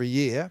harvest every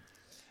year,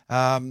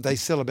 they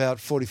sell about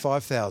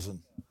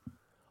 45,000.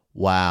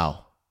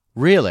 Wow.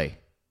 Really?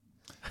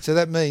 So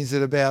that means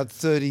that about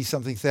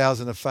 30-something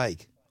thousand are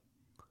fake.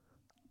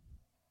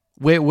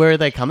 Where are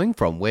they coming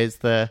from? Where's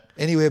the...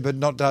 Anywhere but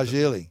not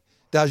Darjeeling.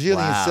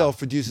 Darjeeling itself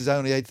produces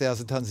only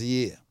 8,000 tonnes a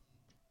year.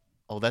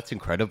 Oh, that's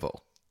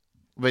incredible.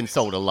 Been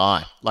sold a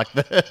lie.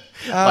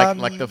 I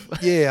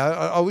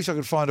wish I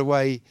could find a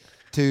way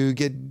to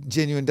get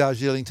genuine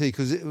Darjeeling tea,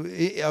 because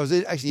I was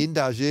actually in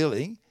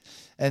Darjeeling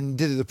and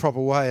did it the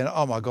proper way, and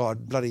oh my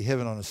God, bloody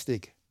heaven on a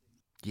stick.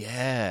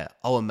 Yeah.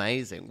 Oh,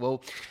 amazing.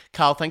 Well,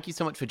 Karl, thank you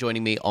so much for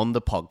joining me on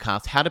the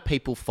podcast. How do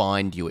people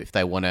find you if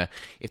they want to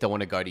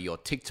go to your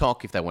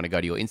TikTok, if they want to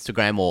go to your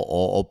Instagram,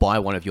 or buy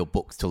one of your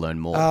books to learn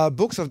more?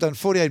 Books, I've done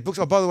 48 books.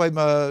 Oh, by the way,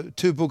 my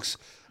 2 books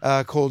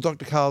called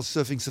Dr. Karl's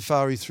Surfing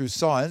Safari Through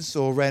Science,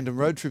 or Random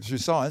Road Trip Through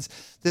Science.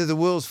 They're the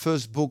world's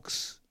first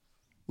books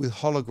with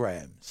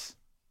holograms.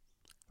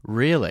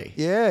 Really?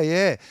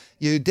 Yeah.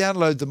 You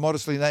download the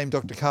modestly named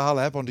Dr. Karl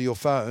app onto your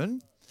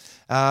phone,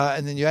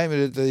 and then you aim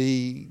it at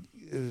the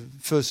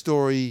first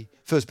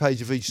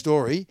page of each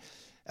story,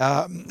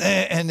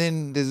 and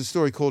then there's a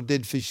story called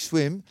Dead Fish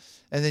Swim,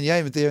 and then you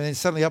aim it there, and then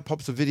suddenly up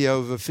pops a video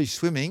of a fish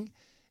swimming,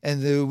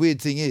 and the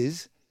weird thing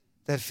is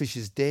that fish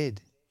is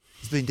dead.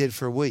 It's been dead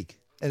for a week,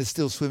 and it's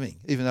still swimming,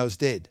 even though it's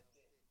dead.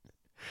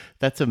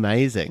 That's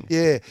amazing.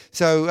 Yeah.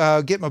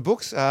 So get my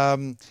books.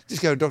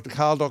 Just go to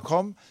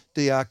drkarl.com,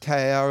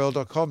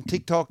 drkarl.com.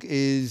 TikTok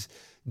is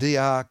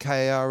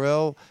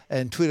drkarl,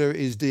 and Twitter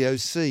is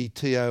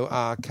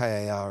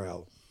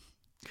doctorkarl.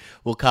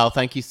 Well, Karl,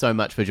 thank you so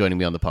much for joining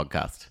me on the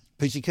podcast.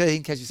 Peachy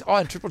Keen, catch us. Oh,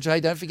 and Triple J,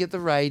 don't forget the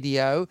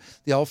radio,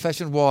 the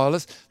old-fashioned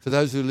wireless, for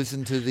those who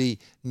listen to the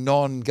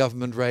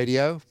non-government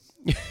radio.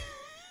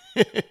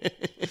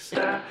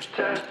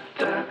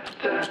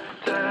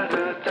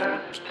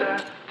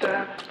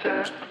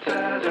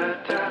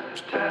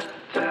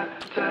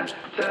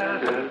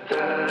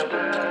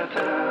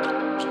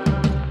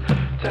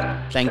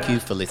 Thank you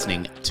for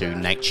listening to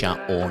Nature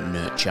or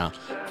Nurture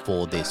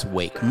for this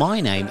week.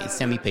 My name is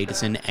Sammy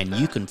Peterson, and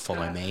you can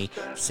follow me,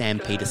 Sam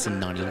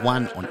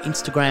Peterson91, on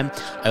Instagram.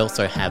 I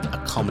also have a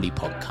comedy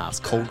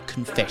podcast called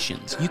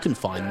Confessions. You can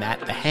find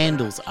that. The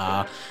handles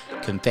are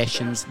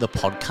Confessions, the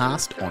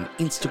podcast, on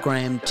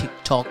Instagram,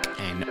 TikTok,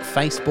 and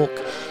Facebook.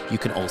 You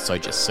can also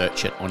just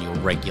search it on your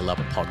regular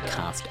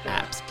podcast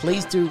apps.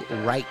 Please do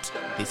rate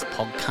this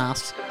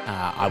podcast.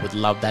 I would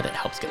love that. It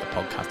helps get the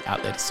podcast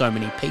out there to so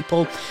many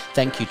people.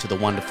 Thank you to the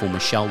wonderful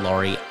Michelle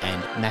Laurie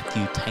and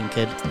Matthew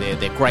Tankard.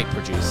 They're great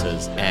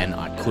producers, and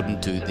I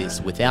couldn't do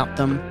this without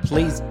them.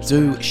 Please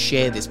do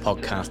share this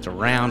podcast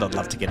around. I'd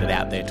love to get it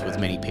out there to as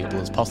many people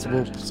as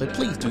possible. So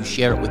please do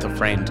share it with a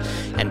friend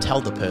and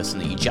tell the person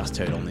that you just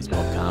heard on this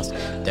podcast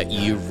that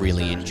you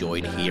really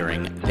enjoyed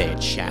hearing their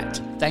chat.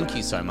 Thank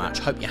you so much.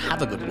 Hope you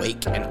have a good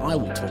week, and I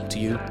will talk to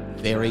you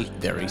very,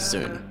 very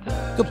soon.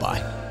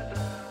 Goodbye.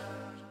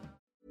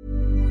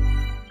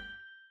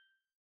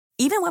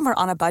 Even when we're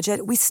on a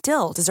budget, we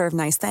still deserve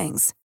nice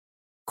things.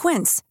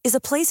 Quince is a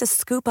place to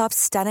scoop up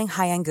stunning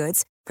high-end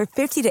goods for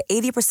 50 to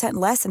 80%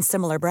 less than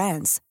similar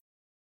brands.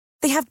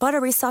 They have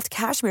buttery soft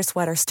cashmere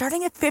sweaters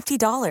starting at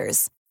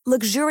 $50,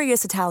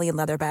 luxurious Italian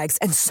leather bags,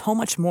 and so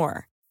much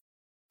more.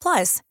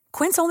 Plus,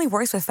 Quince only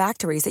works with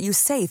factories that use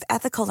safe,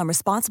 ethical, and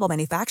responsible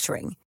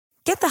manufacturing.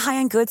 Get the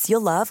high-end goods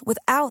you'll love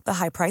without the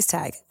high price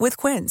tag with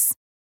Quince.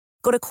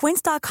 Go to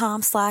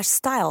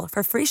quince.com/style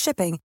for free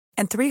shipping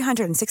and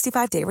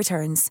 365-day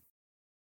returns.